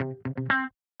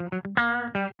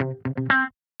Are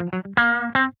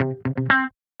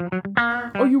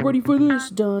you ready for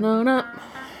this? Dun-dun-dun.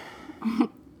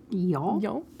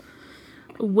 Y'all.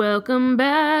 Welcome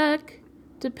back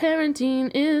to Parenting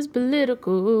is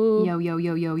Political.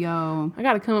 Yo. I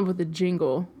gotta come up with a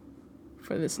jingle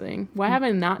for this thing. Why have I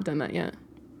not done that yet?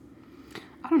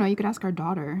 I don't know. You could ask our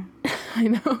daughter. I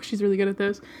know, she's really good at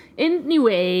those.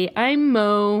 Anyway, I'm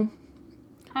Mo.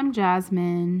 I'm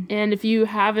Jasmine. And if you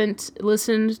haven't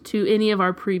listened to any of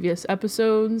our previous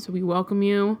episodes, we welcome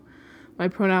you. My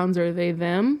pronouns are they,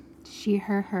 them. She,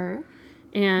 her.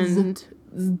 And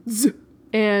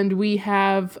and we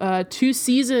have 2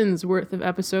 seasons worth of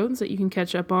episodes that you can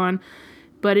catch up on.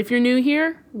 But if you're new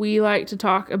here, we like to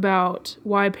talk about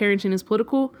why parenting is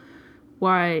political,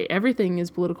 why everything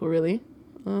is political, really.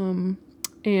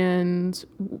 And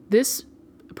this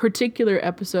particular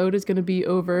episode is going to be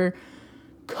over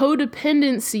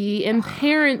codependency and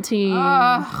parenting.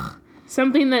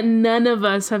 Something that none of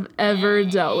us have ever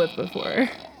dealt with before.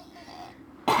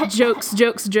 Jokes.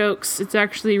 It's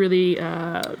actually really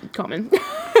common.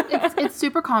 It's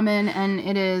super common, and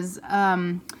it is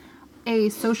a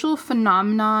social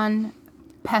phenomenon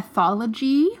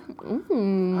pathology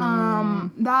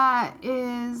that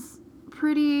is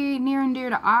pretty near and dear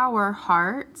to our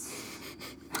hearts.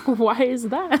 Why is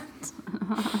that?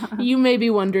 You may be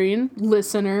wondering,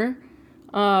 listener.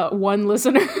 One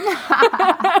listener.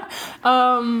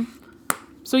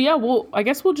 So yeah, I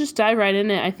guess we'll just dive right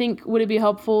in it. I think, would it be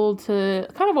helpful to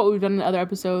kind of what we've done in other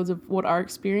episodes of what our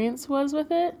experience was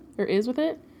with it, or is with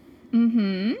it?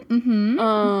 Getting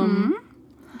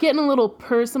a little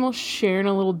personal, sharing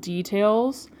a little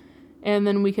details, and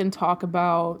then we can talk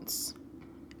about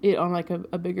it on like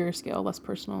a bigger scale, less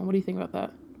personal. What do you think about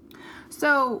that?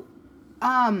 So,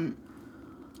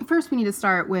 first we need to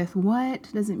start with, what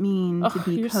does it mean to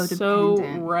be codependent? So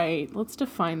right. Let's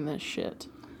define this shit.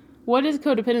 What is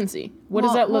codependency? What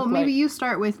does that look like? Well, maybe you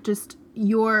start with just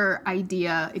your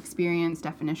idea, experience,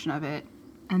 definition of it,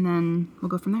 and then we'll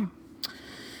go from there.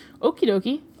 Okie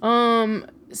dokie.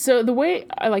 So the way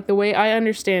I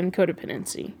understand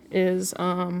codependency is,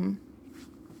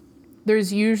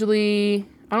 there's usually,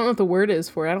 I don't know what the word is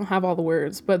for it. I don't have all the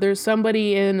words, but there's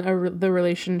somebody in the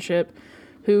relationship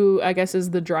who I guess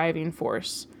is the driving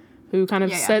force, who kind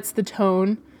of sets the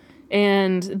tone,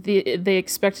 and they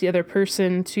expect the other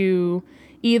person to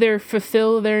either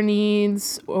fulfill their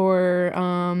needs or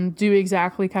do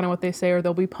exactly kind of what they say, or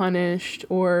they'll be punished,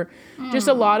 or just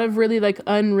a lot of really like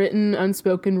unwritten,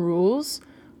 unspoken rules.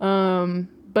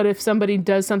 But if somebody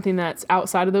does something that's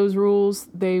outside of those rules,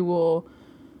 they will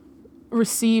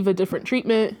receive a different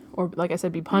treatment, or like I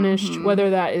said, be punished, whether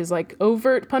that is like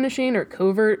overt punishing or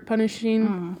covert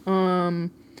punishing.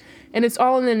 And it's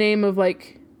all in the name of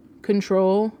like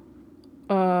control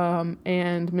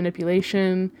and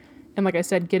manipulation, and like I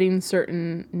said, getting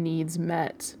certain needs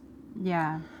met.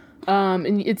 Yeah.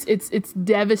 And it's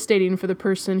devastating for the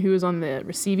person who is on the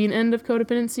receiving end of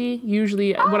codependency.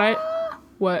 Usually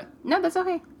what? No, that's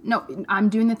okay. No, I'm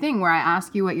doing the thing where I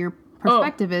ask you what your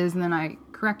perspective is, and then I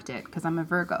correct it because I'm a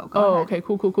Virgo. Go ahead. Okay,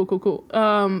 cool.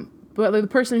 But like the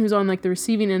person who's on like the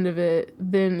receiving end of it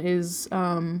then is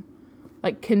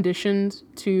like conditioned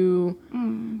to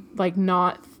like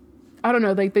not, I don't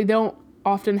know, like they don't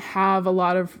often have a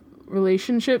lot of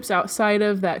relationships outside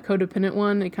of that codependent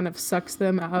one. It kind of sucks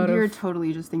them out. You're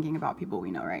totally just thinking about people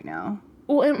we know right now.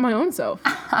 Well, and my own self.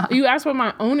 You asked what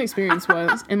my own experience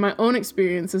was, and my own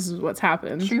experience, this is what's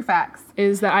happened. True facts.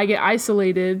 Is that I get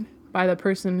isolated by the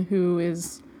person who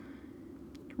is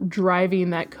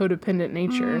driving that codependent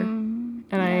nature, and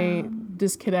I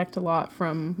disconnect a lot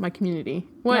from my community.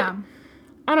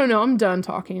 I don't know. I'm done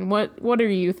talking. What are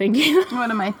you thinking?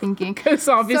 What am I thinking? Because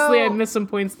obviously I missed some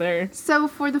points there. So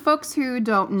for the folks who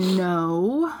don't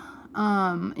know,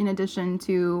 in addition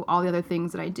to all the other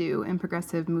things that I do in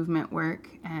progressive movement work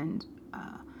and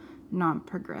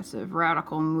non-progressive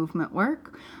radical movement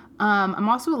work, I'm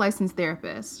also a licensed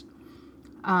therapist.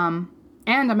 And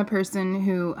I'm a person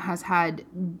who has had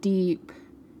deep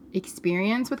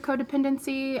experience with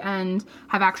codependency and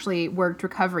have actually worked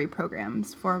recovery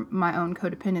programs for my own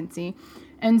codependency.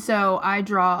 And so I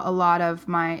draw a lot of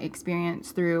my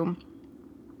experience through,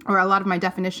 or a lot of my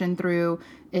definition through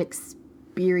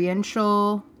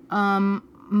experiential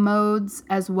modes,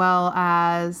 as well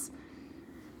as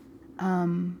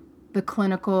the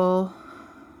clinical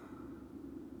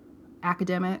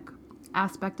academic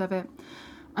aspect of it.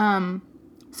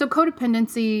 So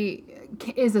codependency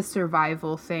is a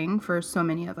survival thing for so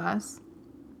many of us.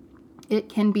 It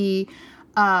can be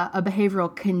a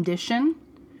behavioral condition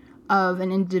of an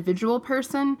individual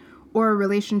person or a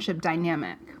relationship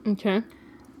dynamic. Okay.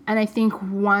 And I think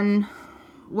one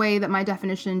way that my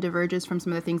definition diverges from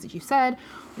some of the things that you said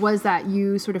was that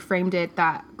you sort of framed it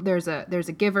that there's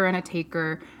a giver and a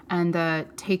taker, and the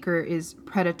taker is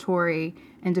predatory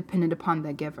and dependent upon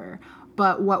the giver.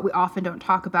 But what we often don't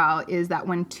talk about is that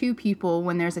when two people,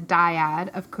 when there's a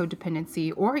dyad of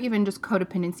codependency, or even just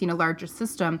codependency in a larger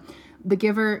system, the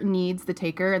giver needs the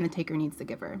taker and the taker needs the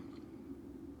giver.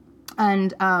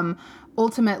 And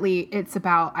ultimately, it's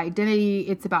about identity,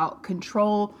 it's about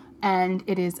control, and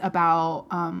it is about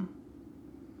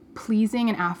pleasing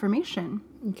and affirmation.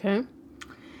 Okay.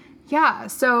 Yeah,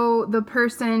 so the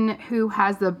person who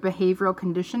has the behavioral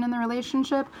condition in the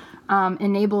relationship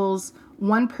enables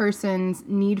one person's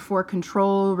need for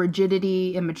control,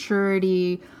 rigidity,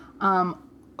 immaturity,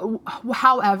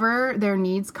 however their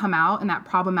needs come out in that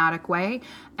problematic way.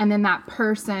 And then that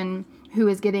person who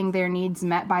is getting their needs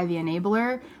met by the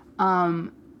enabler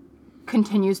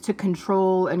continues to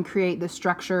control and create the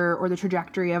structure or the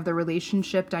trajectory of the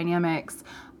relationship dynamics,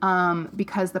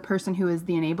 because the person who is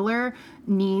the enabler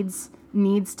needs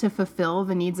to fulfill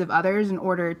the needs of others in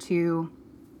order to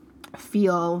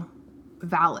feel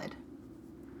valid.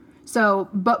 So,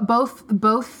 but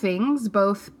both things,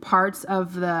 both parts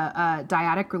of the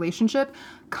dyadic relationship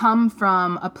come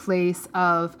from a place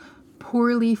of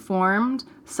poorly formed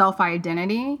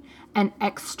self-identity and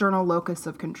external locus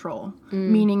of control,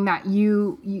 meaning that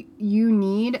you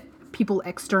need people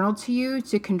external to you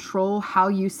to control how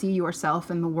you see yourself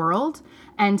in the world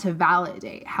and to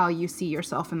validate how you see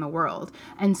yourself in the world.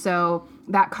 And so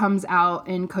that comes out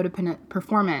in codependent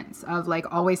performance of like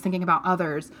always thinking about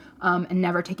others and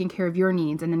never taking care of your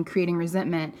needs, and then creating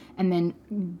resentment, and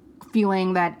then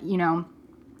feeling that, you know,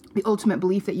 the ultimate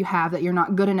belief that you have that you're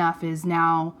not good enough is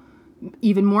now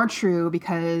even more true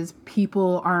because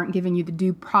people aren't giving you the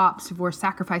due props for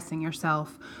sacrificing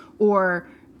yourself, or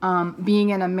being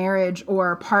in a marriage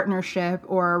or a partnership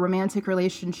or a romantic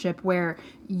relationship where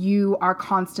you are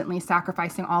constantly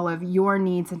sacrificing all of your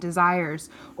needs and desires,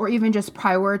 or even just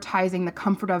prioritizing the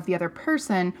comfort of the other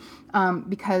person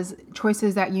because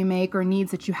choices that you make or needs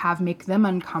that you have make them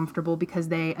uncomfortable because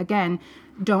they, again,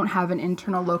 don't have an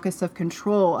internal locus of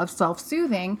control of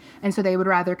self-soothing. And so they would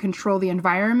rather control the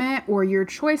environment or your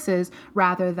choices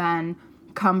rather than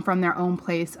come from their own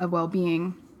place of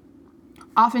well-being.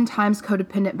 Oftentimes,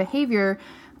 codependent behavior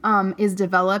is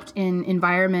developed in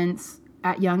environments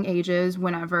at young ages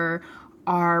whenever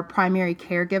our primary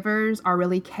caregivers are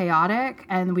really chaotic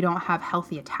and we don't have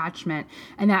healthy attachment.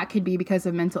 And that could be because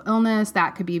of mental illness,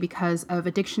 that could be because of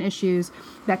addiction issues,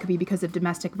 that could be because of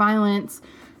domestic violence.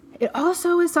 It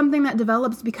also is something that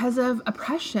develops because of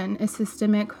oppression, a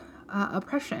systemic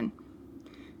oppression.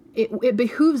 It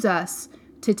behooves us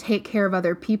to take care of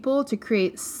other people, to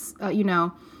create,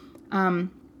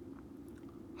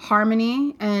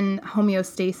 harmony and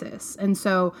homeostasis. And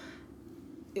so,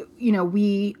 you know,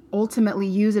 we ultimately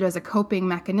use it as a coping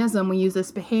mechanism. We use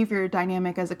this behavior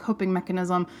dynamic as a coping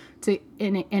mechanism to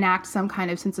enact some kind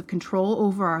of sense of control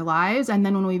over our lives. And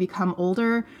then when we become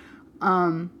older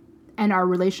and our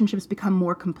relationships become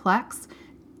more complex,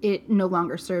 it no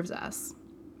longer serves us.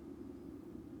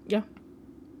 Yeah.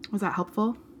 Was that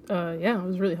helpful? Yeah, it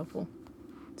was really helpful.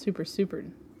 Super, super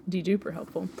de-duper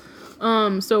helpful.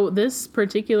 So this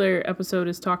particular episode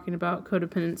is talking about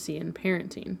codependency and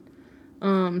parenting.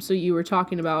 So you were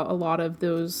talking about a lot of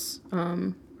those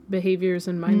behaviors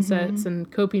and mindsets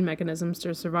and coping mechanisms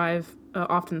to survive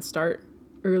often start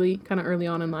early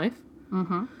on in life.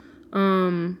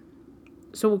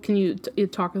 So can you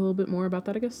talk a little bit more about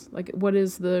that, I guess? Like, what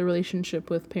is the relationship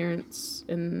with parents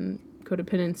and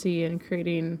codependency and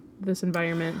creating this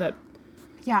environment that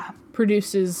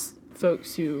produces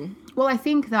folks who... Well, I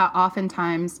think that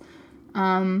oftentimes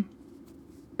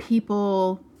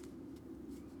people,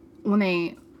 when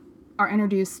they are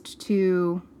introduced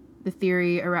to the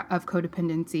theory of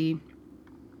codependency,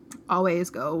 always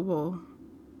go, well,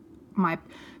 I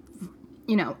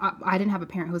didn't have a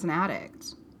parent who was an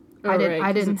addict. I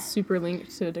didn't. It's super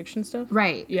linked to addiction stuff?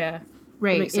 Right. Yeah.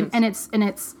 Right. And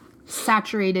it's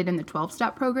saturated in the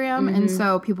 12-step program. And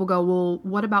so people go, well,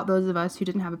 what about those of us who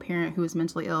didn't have a parent who was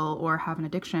mentally ill or have an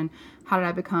addiction? How did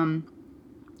I become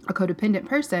a codependent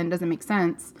person? Doesn't make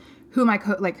sense. Who am I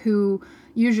who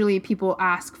usually people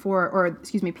ask for, or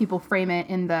people frame it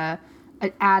in the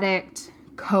addict,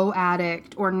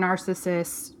 co-addict, or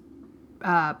narcissist,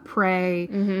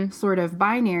 prey sort of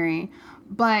binary.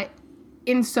 But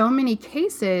in so many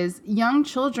cases, young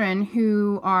children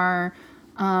who are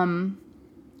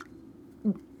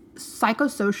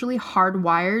psychosocially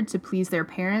hardwired to please their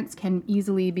parents can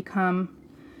easily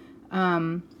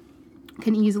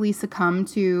succumb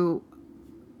to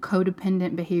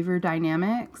codependent behavior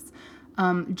dynamics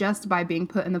just by being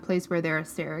put in the place where they're a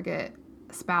surrogate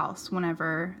spouse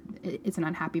whenever it's an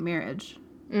unhappy marriage.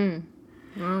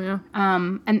 Oh, yeah.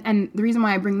 And the reason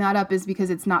why I bring that up is because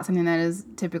it's not something that is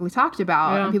typically talked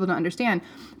about and people don't understand.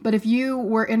 But if you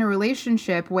were in a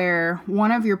relationship where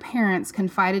one of your parents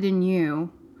confided in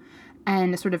you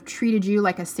and sort of treated you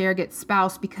like a surrogate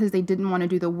spouse because they didn't want to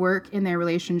do the work in their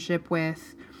relationship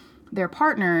with their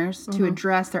partners to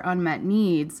address their unmet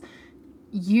needs,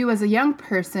 you as a young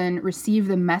person receive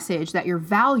the message that your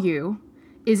value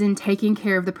is in taking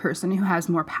care of the person who has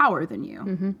more power than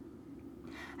you.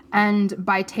 And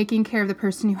by taking care of the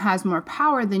person who has more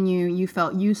power than you, you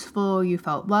felt useful, you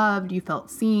felt loved, you felt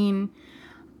seen.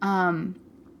 And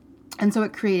so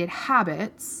it created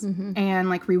habits and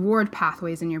like reward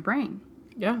pathways in your brain.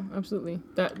 Yeah, absolutely.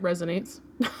 That resonates.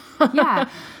 Yeah.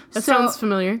 That sounds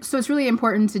familiar. So it's really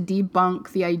important to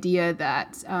debunk the idea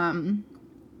that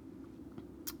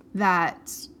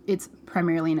that it's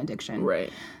primarily an addiction.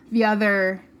 Right.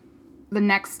 The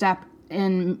next step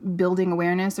in building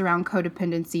awareness around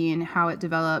codependency and how it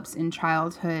develops in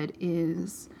childhood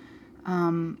is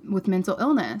with mental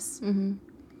illness.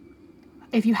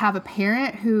 If you have a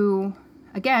parent who,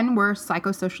 again, we're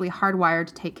psychosocially hardwired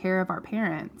to take care of our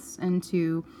parents and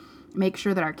to make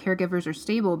sure that our caregivers are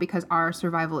stable because our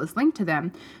survival is linked to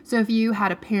them. So if you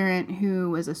had a parent who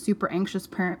was a super anxious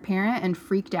parent and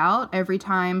freaked out every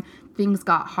time things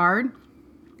got hard,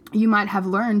 you might have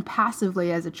learned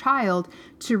passively as a child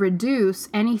to reduce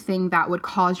anything that would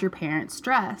cause your parents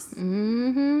stress.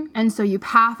 And so you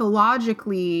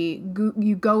pathologically,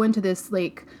 you go into this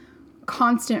like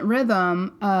constant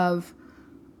rhythm of,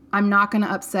 I'm not going to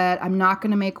upset, I'm not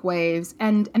going to make waves.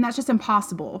 And that's just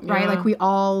impossible, right? Like we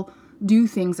all do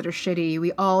things that are shitty.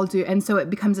 We all do. And so it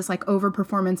becomes this like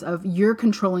overperformance of you're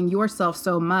controlling yourself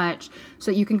so much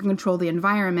so that you can control the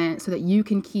environment so that you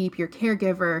can keep your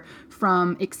caregiver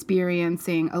from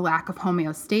experiencing a lack of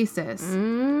homeostasis.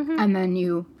 And then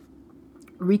you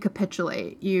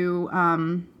recapitulate, you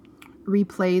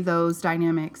replay those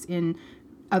dynamics in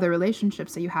other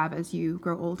relationships that you have as you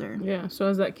grow older. Yeah. So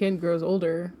as that kid grows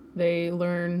older, they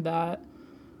learn that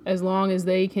as long as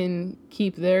they can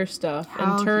keep their stuff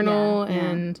internal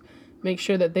and make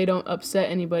sure that they don't upset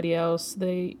anybody else,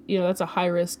 they, that's a high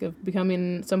risk of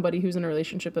becoming somebody who's in a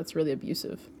relationship that's really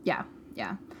abusive. Yeah.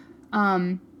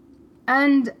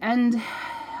 And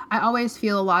I always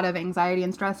feel a lot of anxiety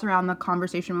and stress around the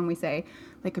conversation when we say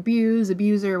like abuse,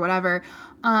 abuser, whatever.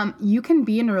 You can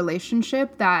be in a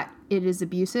relationship that it is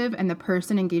abusive and the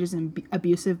person engages in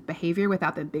abusive behavior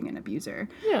without them being an abuser.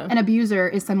 Yeah. An abuser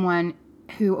is someone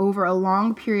who over a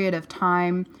long period of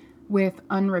time with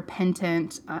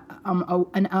unrepentant,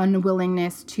 an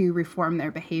unwillingness to reform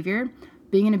their behavior.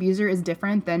 Being an abuser is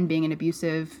different than being an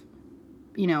abusive,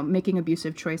 making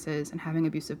abusive choices and having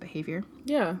abusive behavior.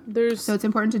 Yeah. So it's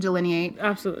important to delineate.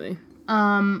 Absolutely.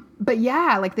 But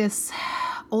yeah, like this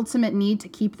ultimate need to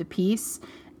keep the peace,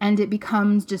 and it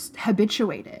becomes just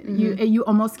habituated. You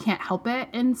almost can't help it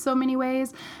in so many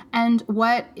ways. And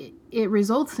what it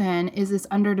results in is this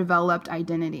underdeveloped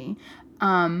identity.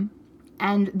 And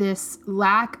this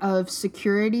lack of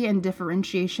security and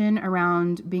differentiation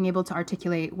around being able to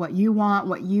articulate what you want,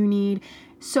 what you need.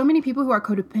 So many people who are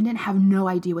codependent have no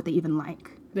idea what they even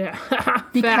like. Yeah.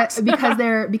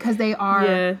 because they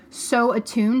are so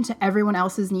attuned to everyone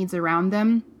else's needs around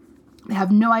them. They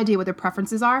have no idea what their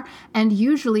preferences are. And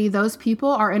usually those people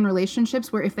are in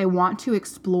relationships where if they want to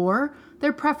explore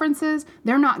their preferences,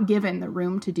 they're not given the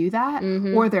room to do that,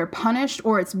 or they're punished,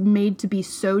 or it's made to be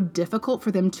so difficult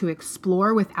for them to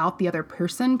explore without the other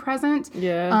person present,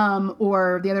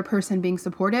 or the other person being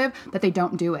supportive, that they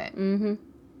don't do it.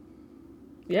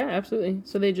 Yeah, absolutely.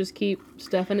 So they just keep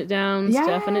stuffing it down.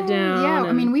 Yeah,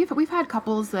 I mean, we've had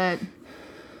couples that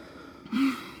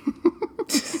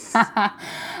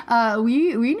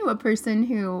we knew a person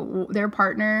who their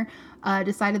partner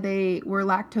decided they were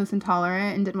lactose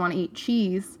intolerant and didn't want to eat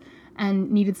cheese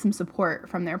and needed some support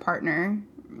from their partner.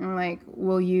 And we're like,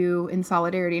 will you, in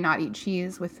solidarity, not eat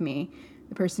cheese with me?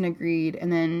 The person agreed,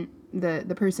 and then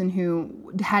the person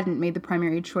who hadn't made the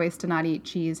primary choice to not eat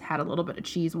cheese had a little bit of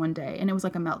cheese one day, and it was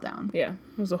like a meltdown. Yeah,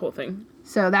 it was a whole thing.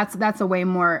 So that's a way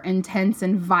more intense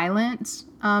and violent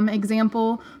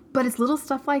example. But it's little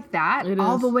stuff like that,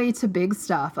 all the way to big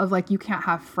stuff of like, you can't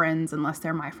have friends unless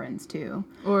they're my friends too.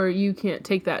 Or you can't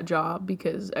take that job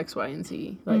because X, Y, and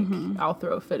Z. Like, I'll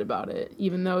throw a fit about it,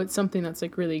 even though it's something that's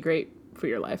like really great for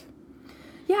your life.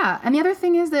 Yeah, and the other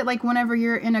thing is that, like, whenever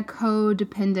you're in a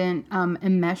codependent,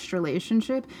 enmeshed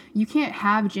relationship, you can't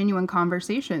have genuine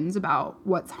conversations about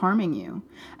what's harming you.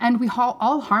 And we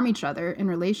all harm each other in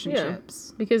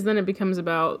relationships. Yeah, because then it becomes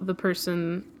about the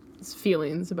person's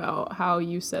feelings about how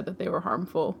you said that they were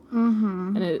harmful.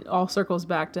 Mm-hmm. And it all circles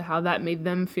back to how that made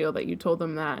them feel that you told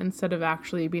them that, instead of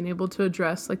actually being able to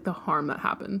address, like, the harm that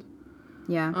happened.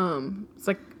 Yeah. It's,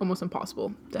 like, almost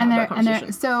impossible to have that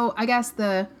conversation. So I guess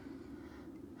the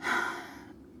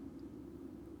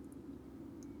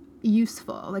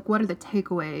useful, like, what are the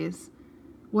takeaways?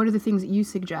 What are the things that you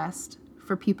suggest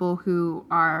for people who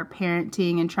are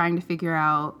parenting and trying to figure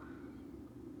out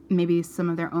maybe some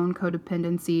of their own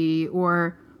codependency?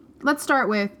 Or let's start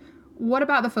with, what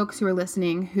about the folks who are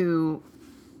listening who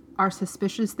are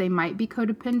suspicious they might be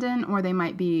codependent, or they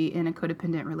might be in a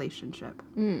codependent relationship?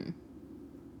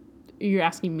 You're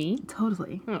asking me?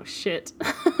 Totally. Oh, shit.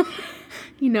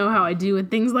 You know how I do with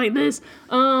things like this.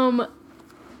 So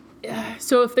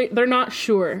if they're not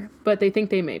sure, but they think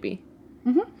they may be.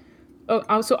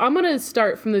 Mm-hmm. So I'm going to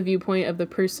start from the viewpoint of the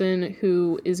person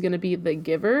who is going to be the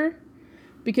giver.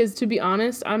 Because to be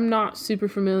honest, I'm not super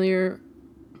familiar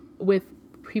with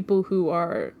people who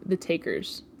are the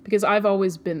takers. Because I've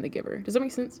always been the giver. Does that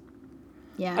make sense?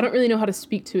 Yeah. I don't really know how to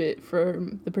speak to it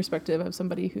from the perspective of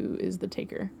somebody who is the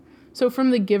taker. So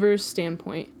from the giver's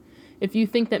standpoint, if you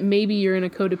think that maybe you're in a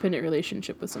codependent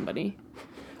relationship with somebody,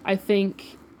 I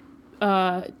think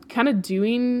kind of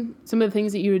doing some of the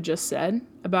things that you had just said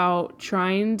about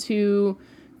trying to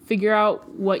figure out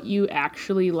what you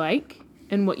actually like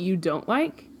and what you don't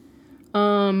like.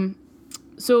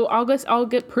 So I'll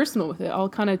get personal with it. I'll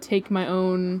kind of take my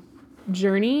own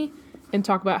journey and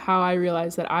talk about how I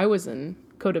realized that I was in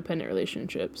codependent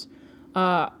relationships.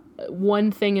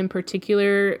 One thing in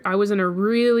particular, I was in a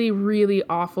really, really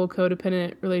awful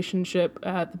codependent relationship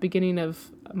at the beginning of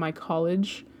my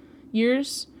college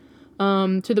years,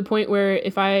 to the point where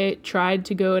if I tried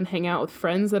to go and hang out with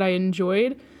friends that I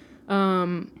enjoyed,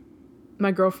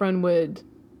 my girlfriend would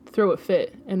throw a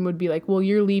fit and would be like, well,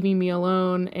 you're leaving me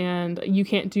alone and you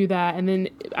can't do that. And then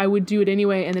I would do it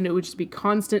anyway, and then it would just be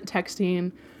constant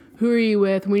texting. Who are you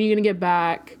with? When are you going to get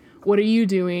back? What are you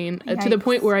doing? To the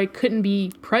point where I couldn't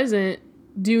be present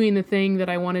doing the thing that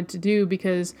I wanted to do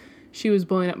because she was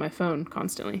blowing up my phone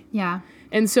constantly. Yeah.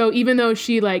 And so even though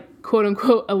she, like, quote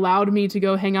unquote, allowed me to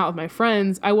go hang out with my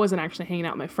friends, I wasn't actually hanging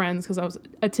out with my friends because I was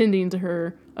attending to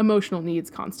her emotional needs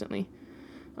constantly.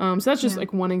 So that's just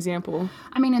like one example.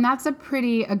 I mean, and that's a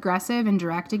pretty aggressive and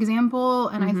direct example.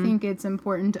 And I think it's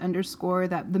important to underscore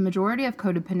that the majority of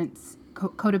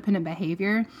codependent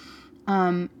behavior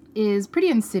is pretty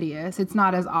insidious. It's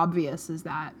not as obvious as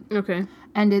that. Okay.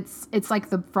 And it's like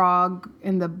the frog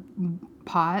in the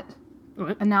pot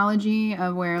analogy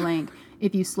of where, like,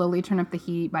 if you slowly turn up the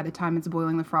heat, by the time it's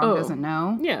boiling, the frog doesn't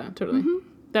know. Yeah, totally.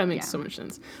 That makes so much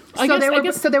sense. So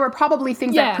there were probably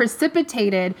things that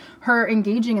precipitated her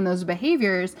engaging in those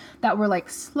behaviors that were, like,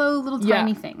 slow little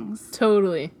tiny things.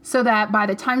 Totally. So that by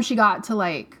the time she got to,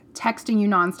 like, texting you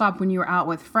nonstop when you were out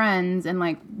with friends and,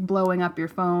 like, blowing up your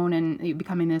phone and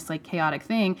becoming this, like, chaotic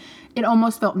thing, it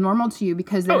almost felt normal to you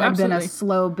because there had been a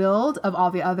slow build of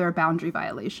all the other boundary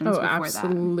violations before that.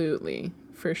 Absolutely.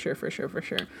 For sure.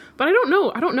 But I don't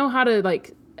know how to,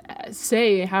 like,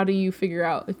 say, how do you figure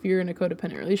out if you're in a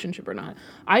codependent relationship or not?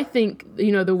 I think,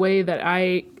 the way that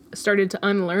I started to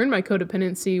unlearn my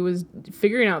codependency was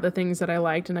figuring out the things that I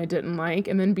liked and I didn't like,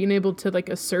 and then being able to, like,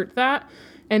 assert that.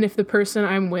 And if the person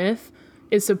I'm with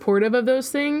is supportive of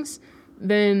those things,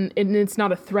 then it's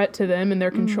not a threat to them and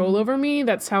their control over me.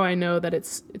 That's how I know that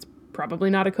it's probably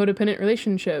not a codependent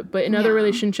relationship. But in other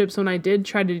relationships, when I did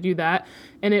try to do that,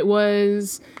 and it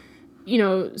was,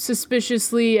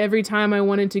 suspiciously every time I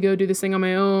wanted to go do this thing on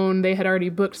my own, they had already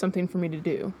booked something for me to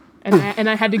do. And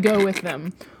I had to go with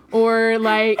them. Or,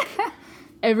 like,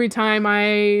 every time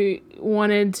I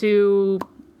wanted to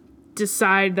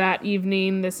decide that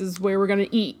evening, this is where we're going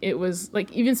to eat, it was, like,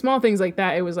 even small things like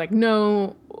that, it was like,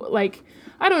 no, like,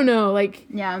 I don't know, like,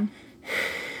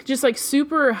 just, like,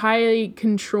 super highly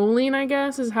controlling, I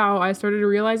guess, is how I started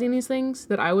realizing these things,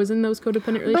 that I was in those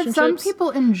codependent relationships. But some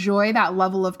people enjoy that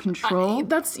level of control.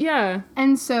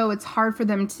 And so it's hard for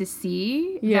them to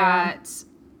see that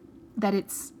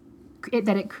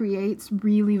it creates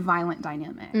really violent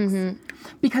dynamics.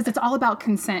 Because it's all about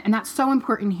consent, and that's so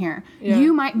important here.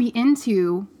 You might be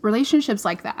into relationships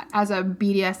like that. As a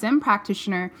BDSM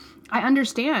practitioner, I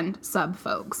understand sub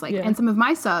folks, like, and some of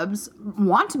my subs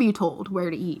want to be told where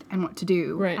to eat and what to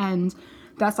do, and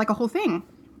that's, like, a whole thing.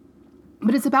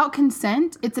 But it's about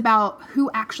consent. It's about who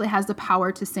actually has the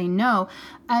power to say no.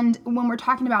 And when we're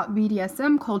talking about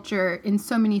BDSM culture, in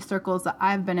so many circles that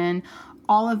I've been in,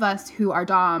 all of us who are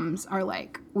DOMs are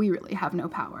like, we really have no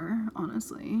power,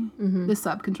 honestly. The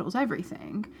sub controls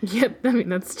everything. Yep, I mean,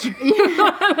 that's true.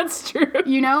 That's true.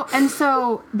 You know? And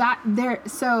so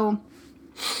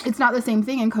it's not the same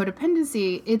thing in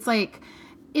codependency. It's like,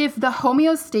 if the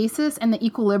homeostasis and the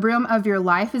equilibrium of your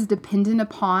life is dependent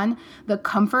upon the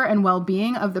comfort and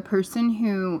well-being of the person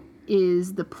who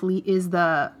has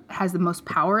the most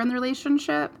power in the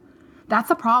relationship,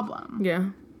 that's a problem. Yeah.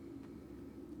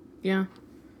 Yeah.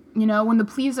 You know, when the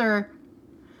pleaser,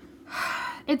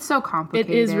 it's so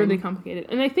complicated. It is really complicated.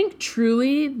 And I think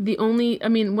truly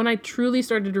when I truly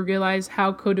started to realize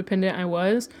how codependent I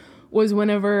was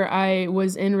whenever I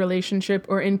was in relationship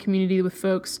or in community with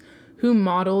folks who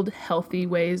modeled healthy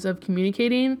ways of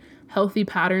communicating, healthy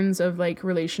patterns of like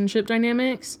relationship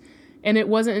dynamics. And it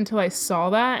wasn't until I saw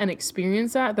that and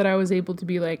experienced that I was able to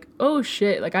be like, oh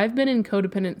shit, like I've been in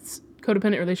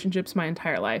codependent relationships my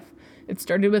entire life. It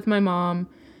started with my mom,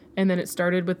 and then it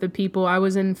started with the people I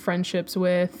was in friendships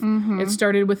with. It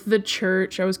started with the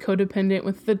church. I was codependent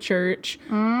with the church.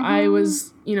 I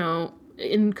was,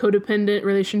 in codependent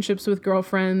relationships with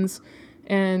girlfriends,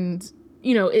 and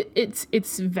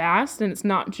it's vast, and it's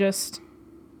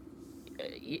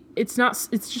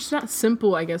just not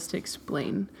simple, I guess, to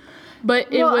explain.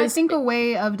 But I think a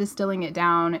way of distilling it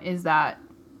down is that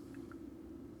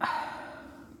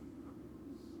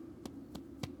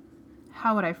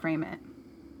how would I frame it?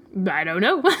 I don't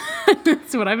know.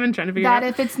 That's what I've been trying to figure out. That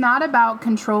if it's not about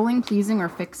controlling, pleasing, or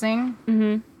fixing,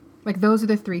 like those are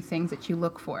the three things that you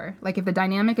look for. Like if the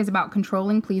dynamic is about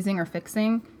controlling, pleasing, or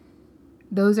fixing,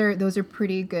 those are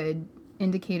pretty good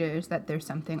indicators that there's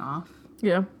something off.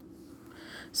 Yeah.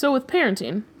 So with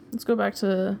parenting, let's go back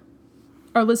to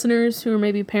our listeners who are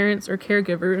maybe parents or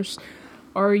caregivers.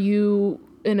 Are you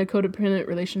in a codependent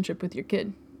relationship with your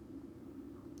kid?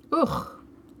 Ugh.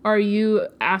 Are you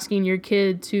asking your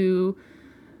kid to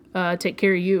take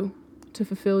care of you, to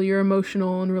fulfill your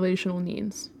emotional and relational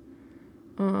needs?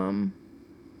 Are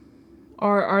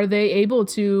they able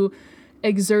to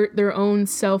exert their own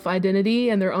self-identity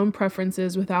and their own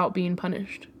preferences without being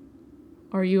punished?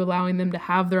 Are you allowing them to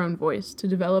have their own voice, to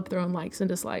develop their own likes and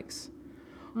dislikes?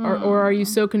 Or are you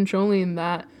so controlling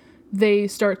that they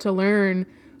start to learn,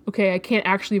 okay, I can't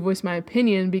actually voice my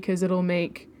opinion because it'll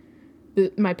make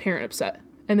my parent upset,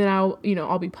 and then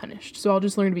I'll be punished. So I'll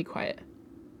just learn to be quiet.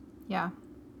 Yeah.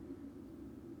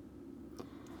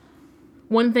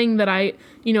 One thing that I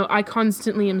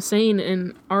constantly am saying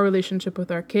in our relationship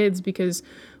with our kids, because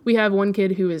we have one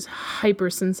kid who is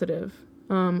hypersensitive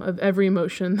of every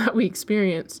emotion that we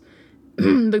experience.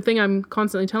 The thing I'm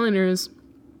constantly telling her is,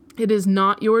 it is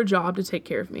not your job to take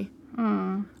care of me.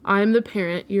 I'm the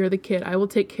parent, you're the kid. I will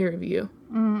take care of you.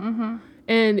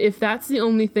 And if that's the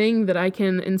only thing that I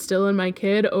can instill in my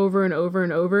kid over and over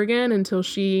and over again until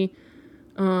she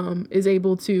is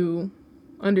able to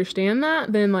understand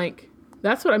that, then like,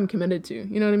 that's what I'm committed to.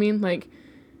 You know what I mean? Like,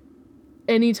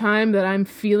 anytime that I'm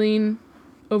feeling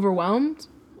overwhelmed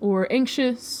or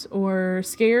anxious or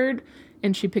scared,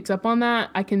 and she picks up on that,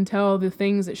 I can tell the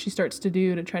things that she starts to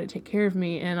do to try to take care of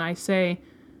me. And I say,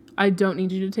 I don't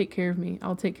need you to take care of me.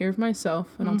 I'll take care of myself,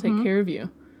 and I'll take care of you.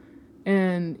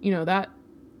 And,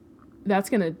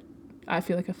 that's going to, I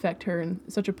feel like, affect her in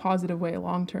such a positive way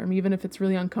long term, even if it's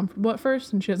really uncomfortable at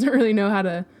first and she doesn't really know how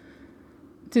to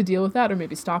deal with that or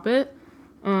maybe stop it.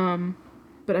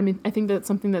 But I mean, I think that's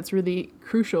something that's really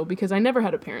crucial, because I never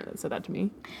had a parent that said that to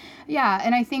me. Yeah,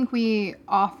 and I think we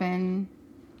often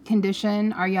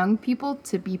condition our young people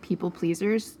to be people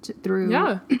pleasers through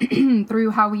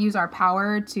through how we use our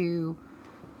power to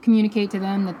communicate to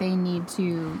them that they need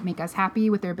to make us happy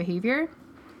with their behavior.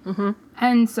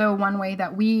 And so one way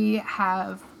that we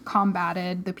have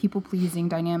combated the people-pleasing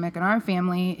dynamic in our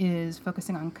family is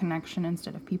focusing on connection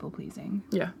instead of people-pleasing.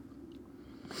 Yeah.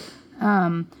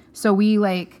 So we,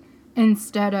 like,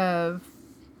 instead of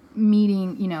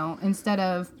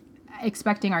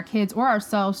expecting our kids or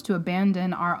ourselves to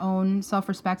abandon our own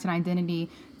self-respect and identity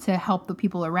to help the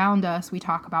people around us, we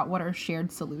talk about what are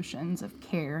shared solutions of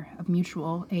care, of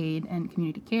mutual aid and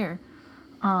community care.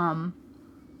 I'm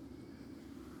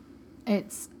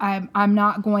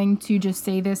not going to just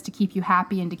say this to keep you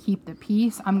happy and to keep the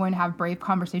peace. I'm going to have brave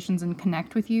conversations and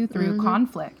connect with you through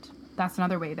conflict. That's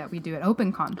another way that we do it,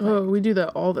 open conflict. Oh, we do that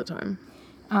all the time.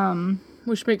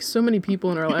 Which makes so many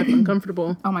people in our life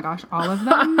uncomfortable. Oh my gosh, all of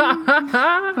them?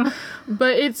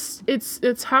 But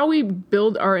it's how we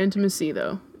build our intimacy,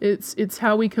 though. It's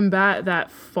how we combat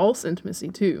that false intimacy,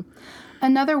 too.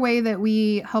 Another way that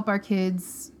we help our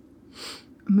kids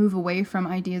move away from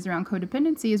ideas around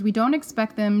codependency is we don't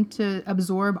expect them to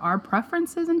absorb our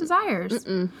preferences and desires.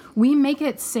 We make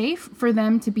it safe for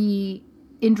them to be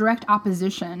in direct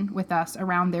opposition with us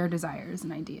around their desires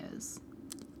and ideas.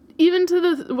 Even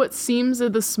to what seems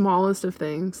the smallest of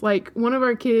things. Like, one of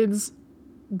our kids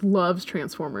loves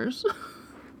Transformers.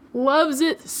 Loves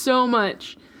it so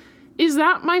much. Is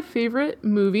that my favorite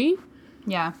movie?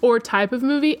 Yeah. Or type of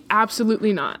movie?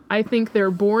 Absolutely not. I think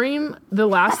they're boring. The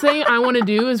last thing I want to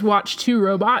do is watch two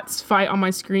robots fight on my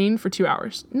screen for 2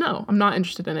 hours. No, I'm not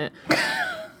interested in it.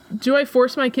 Do I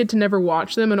force my kid to never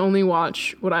watch them and only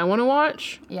watch what I want to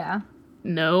watch? Yeah.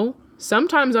 No.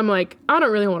 Sometimes I'm like, I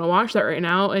don't really want to watch that right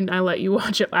now, and I let you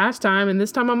watch it last time, and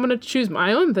this time I'm going to choose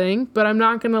my own thing, but I'm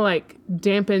not going to, like,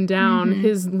 dampen down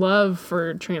his love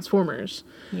for Transformers.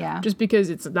 Yeah. Just because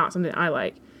it's not something I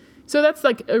like. So that's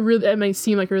like that may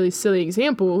seem like a really silly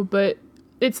example, but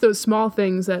it's those small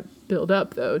things that build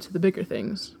up, though, to the bigger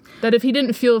things. That if he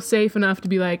didn't feel safe enough to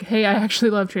be like, hey, I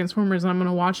actually love Transformers and I'm going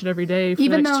to watch it every day for the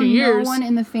next 2 years. Even though no one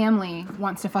in the family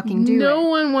wants to fucking do it. No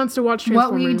one wants to watch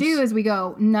Transformers. What we do is we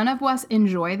go, none of us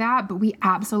enjoy that, but we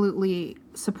absolutely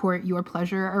support your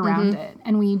pleasure around it.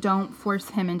 And we don't force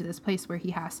him into this place where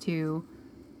he has to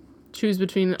choose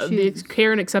between the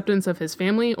care and acceptance of his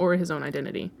family or his own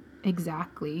identity.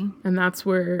 Exactly. And that's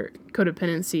where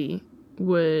codependency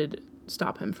would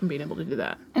stop him from being able to do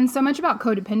that. And so much about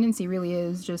codependency really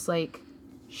is just like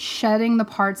shedding the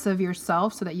parts of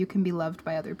yourself so that you can be loved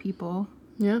by other people.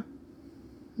 Yeah.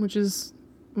 Which is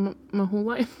my whole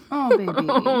life. Oh, baby.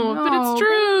 Oh, but it's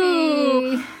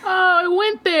true. Baby. Oh, I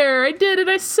went there. I did it.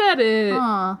 I said it.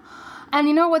 And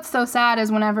you know what's so sad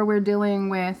is whenever we're dealing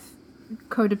with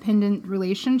codependent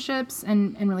relationships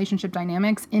and relationship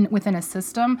dynamics within a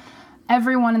system,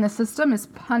 everyone in the system is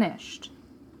punished.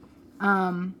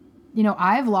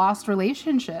 I've lost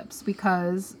relationships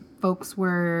because folks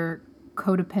were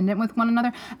codependent with one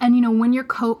another. And, when you're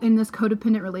in this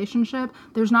codependent relationship,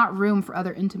 there's not room for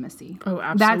other intimacy. Oh,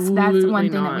 absolutely That's one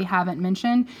thing not. that we haven't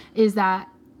mentioned is that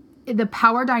the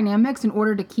power dynamics, in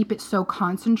order to keep it so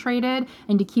concentrated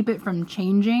and to keep it from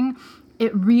changing,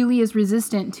 it really is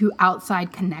resistant to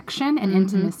outside connection and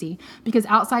intimacy. Because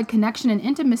outside connection and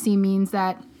intimacy means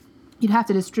that you'd have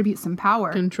to distribute some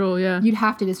power. Control, yeah. You'd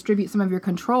have to distribute some of your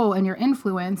control and your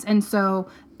influence. And so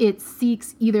it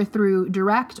seeks either through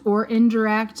direct or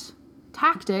indirect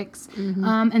tactics.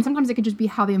 And sometimes it could just be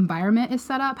how the environment is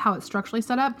set up, how it's structurally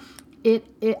set up. It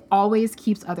always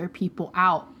keeps other people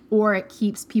out. Or it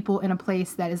keeps people in a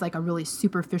place that is like a really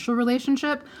superficial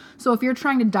relationship. So if you're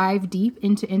trying to dive deep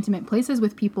into intimate places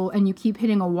with people and you keep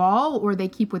hitting a wall or they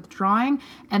keep withdrawing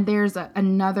and there's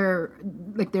another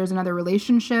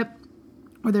relationship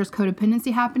or there's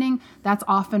codependency happening, that's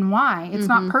often why. It's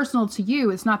not personal to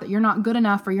you. It's not that you're not good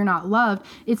enough or you're not loved.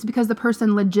 It's because the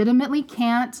person legitimately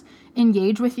can't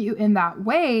engage with you in that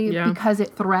way because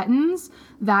it threatens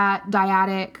that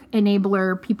dyadic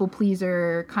enabler, people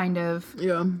pleaser kind of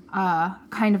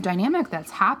dynamic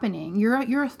that's happening.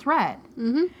 You're a threat.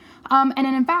 And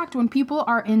in fact, when people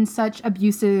are in such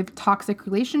abusive, toxic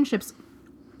relationships,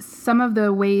 some of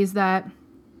the ways that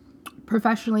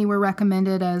professionally we're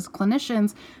recommended as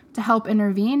clinicians to help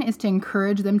intervene is to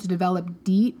encourage them to develop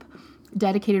deep,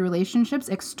 dedicated relationships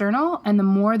external, and the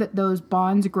more that those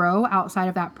bonds grow outside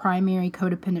of that primary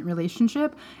codependent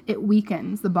relationship, it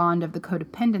weakens the bond of the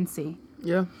codependency.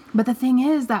 Yeah. But the thing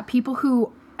is that people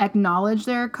who acknowledge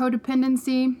their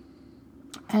codependency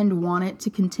and want it to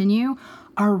continue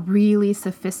are really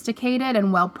sophisticated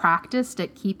and well practiced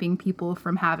at keeping people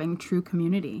from having true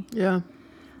community. Yeah.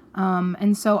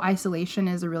 And so isolation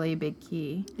is a really big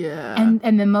key. Yeah.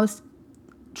 And the most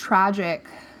tragic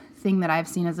thing that I've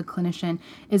seen as a clinician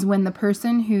is when the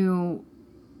person who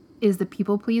is the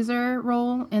people pleaser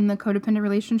role in the codependent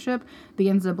relationship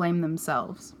begins to blame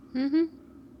themselves.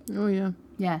 Oh, yeah.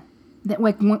 Yeah.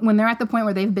 Like when they're at the point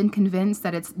where they've been convinced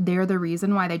that they're the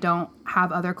reason why they don't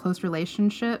have other close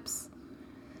relationships,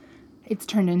 it's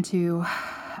turned into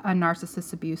a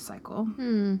narcissist abuse cycle.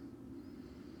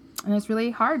 And it's really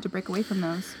hard to break away from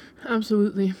those.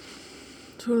 Absolutely.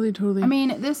 Totally. I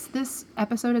mean, this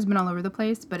episode has been all over the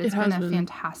place, but it's been a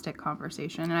fantastic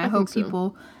conversation. And I hope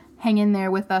people hang in there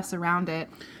with us around it.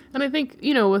 And I think,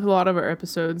 with a lot of our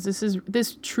episodes,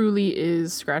 this truly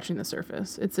is scratching the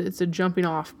surface. It's a jumping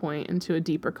off point into a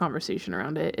deeper conversation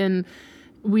around it. And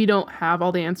we don't have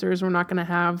all the answers. We're not going to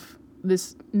have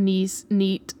this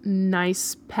neat,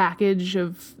 nice package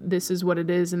of this is what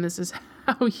it is and this is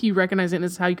how you recognize it and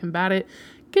this is how you combat it.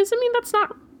 Because, that's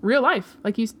not real life.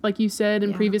 Like you said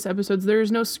in previous episodes,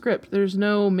 there's no script. There's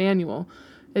no manual.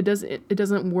 It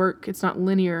doesn't work. It's not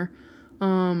linear.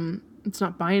 It's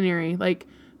not binary. Like,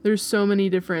 there's so many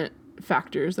different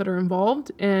factors that are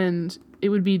involved, and it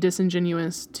would be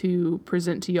disingenuous to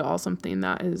present to y'all something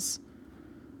that is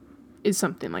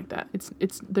something like that.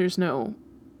 There's no,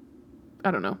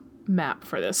 I don't know, map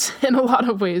for this in a lot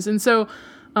of ways. And so,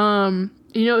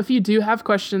 if you do have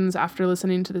questions after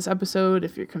listening to this episode,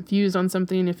 if you're confused on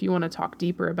something, if you want to talk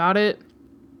deeper about it,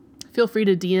 feel free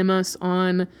to DM us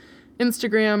on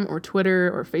Instagram or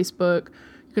Twitter or Facebook.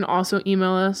 You can also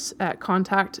email us at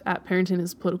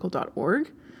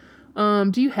contact@parentingispolitical.org.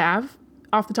 Do you have,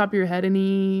 off the top of your head,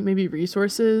 any maybe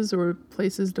resources or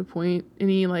places to point,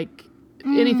 any like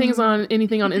anything on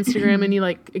Instagram, any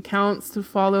like accounts to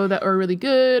follow that are really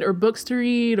good, or books to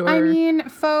read? Or I mean,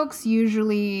 folks,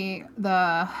 usually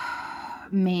the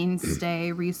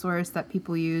mainstay resource that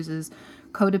people use is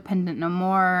Codependent No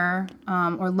More,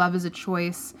 or Love is a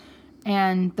Choice.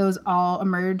 And those all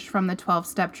emerge from the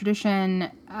 12-step tradition,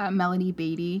 Melody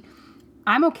Beatty.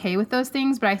 I'm okay with those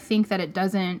things, but I think that it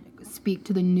doesn't speak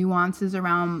to the nuances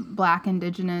around Black,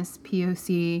 Indigenous,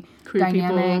 POC queer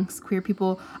dynamics, queer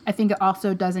people. I think it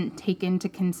also doesn't take into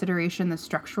consideration the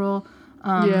structural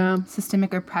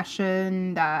systemic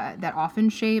oppression that often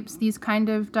shapes these kind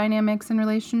of dynamics and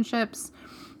relationships.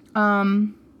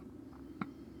 On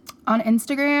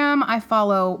Instagram, I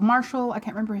follow Marshall. I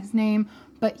can't remember his name,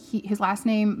 but his last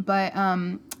name. But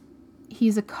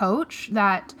he's a coach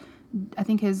that I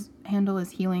think his handle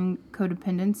is Healing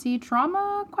Codependency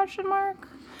Trauma ?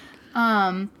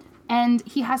 And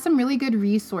he has some really good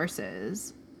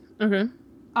resources. Okay.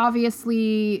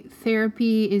 Obviously,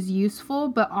 therapy is useful,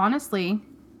 but honestly,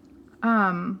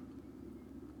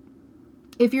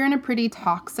 if you're in a pretty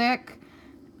toxic,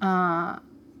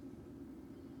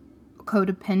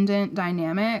 codependent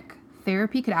dynamic,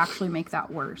 therapy could actually make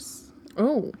that worse.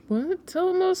 Oh, what?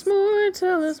 Tell us more.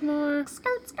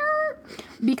 Skirt, skirt.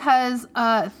 Because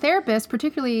therapists,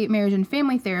 particularly marriage and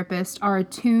family therapists, are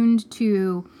attuned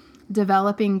to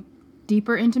developing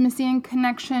deeper intimacy and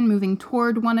connection, moving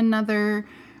toward one another,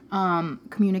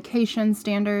 communication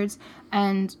standards.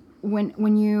 And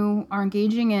when you are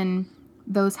engaging in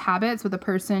those habits with a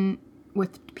person,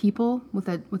 with people, with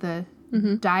a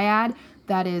dyad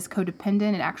that is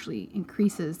codependent, it actually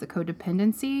increases the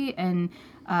codependency and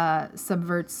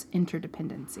subverts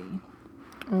interdependency.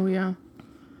 Oh, yeah.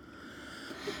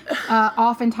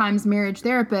 Oftentimes marriage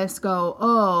therapists go,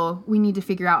 oh, we need to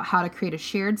figure out how to create a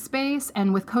shared space.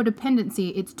 And with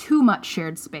codependency, it's too much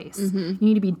shared space. You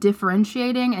need to be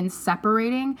differentiating and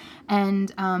separating.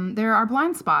 And there are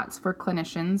blind spots for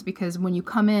clinicians, because when you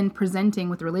come in presenting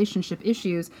with relationship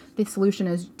issues, the solution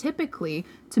is typically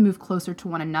to move closer to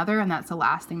one another. And that's the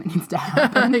last thing that needs to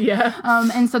happen. Yeah.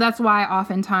 And so that's why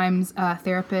oftentimes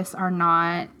therapists are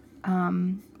not,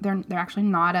 they're actually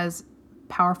not as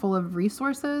powerful of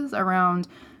resources around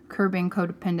curbing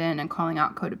codependent and calling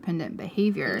out codependent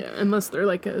behavior. Yeah, unless they're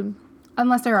like a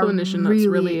clinician that's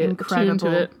really incredible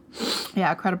to it.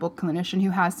 Yeah, a credible clinician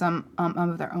who has some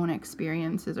of their own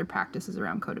experiences or practices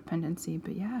around codependency.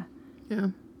 But yeah.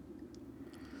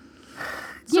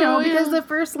 Because the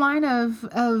first line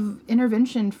of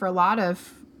intervention for a lot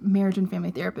of marriage and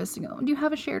family therapists, do you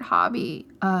have a shared hobby?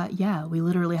 Yeah, we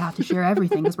literally have to share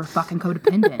everything because we're fucking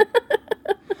codependent.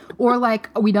 Or like,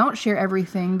 we don't share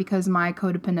everything because my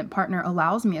codependent partner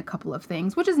allows me a couple of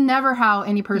things, which is never how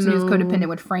any person who's codependent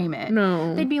would frame it.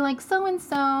 No. They'd be like,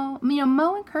 so-and-so,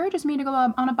 Mo encourages me to go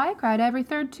on a bike ride every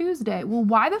third Tuesday. Well,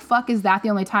 why the fuck is that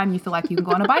the only time you feel like you can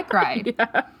go on a bike ride?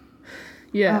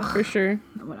 Yeah, for sure.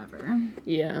 Whatever.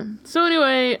 Yeah. So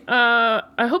anyway,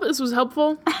 I hope this was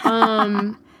helpful.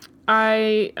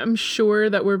 I am sure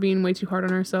that we're being way too hard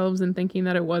on ourselves and thinking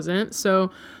that it wasn't.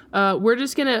 So I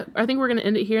think we're going to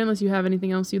end it here unless you have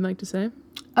anything else you'd like to say.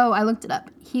 Oh, I looked it up.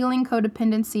 Healing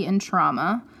Codependency and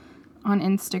Trauma on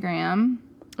Instagram.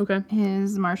 Okay.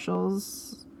 Is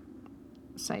Marshall's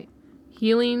site.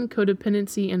 Healing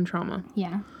Codependency and Trauma.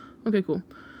 Yeah. Okay, cool.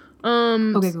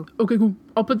 Okay, cool.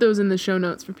 I'll put those in the show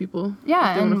notes for people.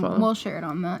 Yeah, and we'll share it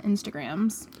on the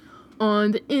Instagrams.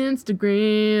 On the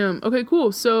Instagram. Okay,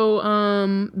 cool. So,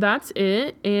 that's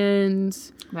it. And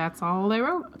that's all they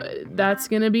wrote. That's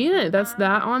going to be it. That's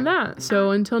that on that.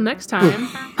 So until next time,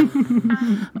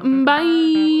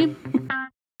 bye.